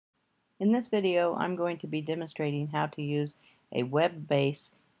In this video, I'm going to be demonstrating how to use a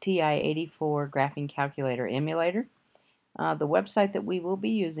web-based TI-84 graphing calculator emulator. The website that we will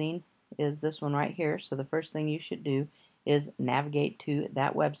be using is this one right here, so the first thing you should do is navigate to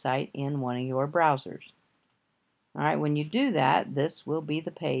that website in one of your browsers. Alright, when you do that, this will be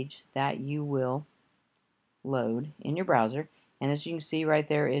the page that you will load in your browser, and as you can see right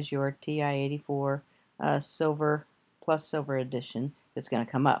there is your TI-84 Silver plus Silver edition that's going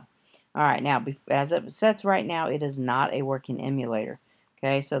to come up. Alright, now as it sets right now, it is not a working emulator.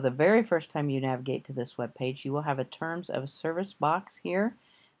 Okay, so the very first time you navigate to this web page, you will have a Terms of Service box here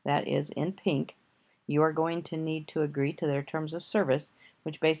that is in pink. You are going to need to agree to their Terms of Service,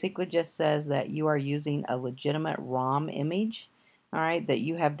 which basically just says that you are using a legitimate ROM image, alright, that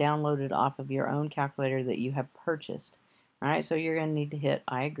you have downloaded off of your own calculator that you have purchased. Alright, so you're going to need to hit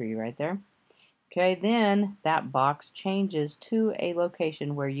I agree right there. Okay, then that box changes to a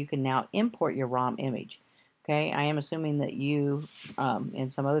location where you can now import your ROM image. Okay, I am assuming that you, in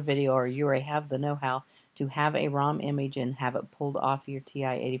some other video, or you already have the know-how to have a ROM image and have it pulled off your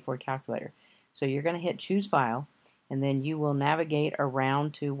TI-84 calculator. So you're going to hit Choose File, and then you will navigate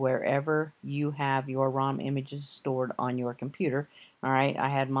around to wherever you have your ROM images stored on your computer. Alright, I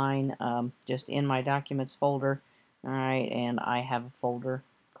had mine just in my Documents folder. Alright, and I have a folder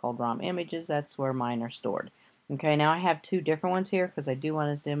called ROM images. That's where mine are stored. Okay, now I have two different ones here because I do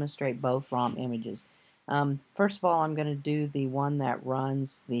want to demonstrate both ROM images. First of all, I'm going to do the one that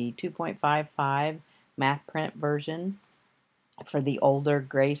runs the 2.55 math print version for the older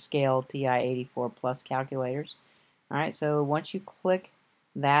grayscale TI-84 Plus calculators. Alright, so once you click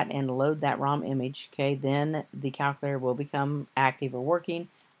that and load that ROM image, okay, then the calculator will become active or working.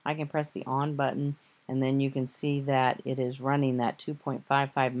 I can press the on button, and then you can see that it is running that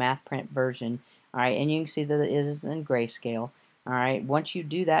 2.55 math print version. Alright, and you can see that it is in grayscale. Alright, once you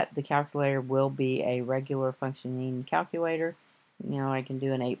do that, the calculator will be a regular functioning calculator. You know, I can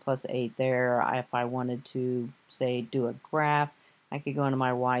do an 8 plus 8 there. If I wanted to, say, do a graph, I could go into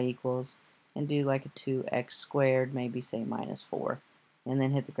my y equals and do like a 2x squared, maybe say minus 4, and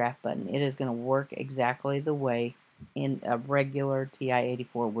then hit the graph button. It is going to work exactly the way in a regular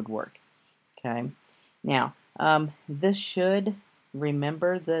TI-84 would work. Okay. Now, this should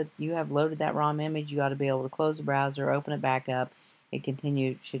remember that you have loaded that ROM image. You ought to be able to close the browser, open it back up. It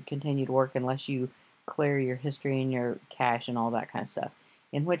should continue to work unless you clear your history and your cache and all that kind of stuff.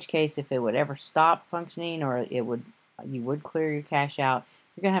 In which case, if it would ever stop functioning, or you would clear your cache out,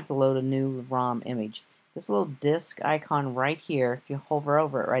 you're going to have to load a new ROM image. This little disk icon right here, if you hover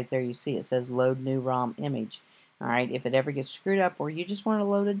over it right there, you see it says load new ROM image. Alright, if it ever gets screwed up or you just want to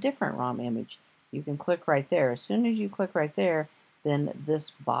load a different ROM image, you can click right there. As soon as you click right there, then this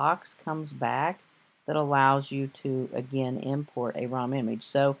box comes back that allows you to, again, import a ROM image.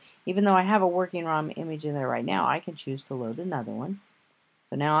 So even though I have a working ROM image in there right now, I can choose to load another one.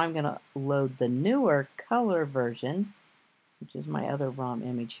 So now I'm going to load the newer color version, which is my other ROM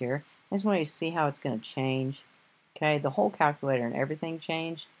image here. I just want you to see how it's going to change. Okay, the whole calculator and everything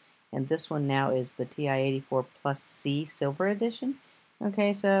changed. And this one now is the TI-84 Plus C Silver Edition.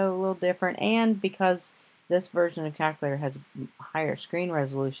 Okay, so a little different. And because this version of calculator has a higher screen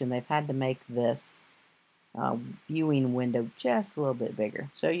resolution, they've had to make this viewing window just a little bit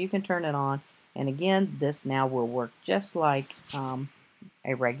bigger. So you can turn it on. And again, this now will work just like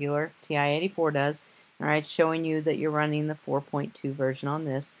a regular TI-84 does. Alright, showing you that you're running the 4.2 version on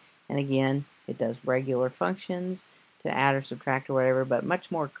this. And again, it does regular functions to add or subtract or whatever, but much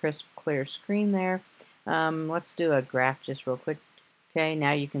more crisp, clear screen there. Let's do a graph just real quick. Okay,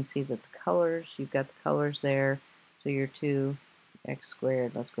 now you can see that the colors, you've got the colors there. So your 2x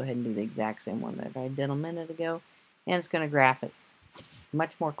squared, let's go ahead and do the exact same one that I did a minute ago. And it's going to graph it.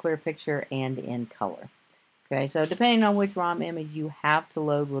 Much more clear picture and in color. Okay, so depending on which ROM image you have to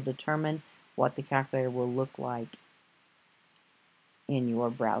load will determine what the calculator will look like in your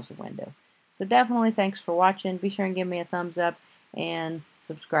browser window. So definitely thanks for watching. Be sure and give me a thumbs up and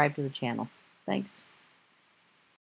subscribe to the channel. Thanks.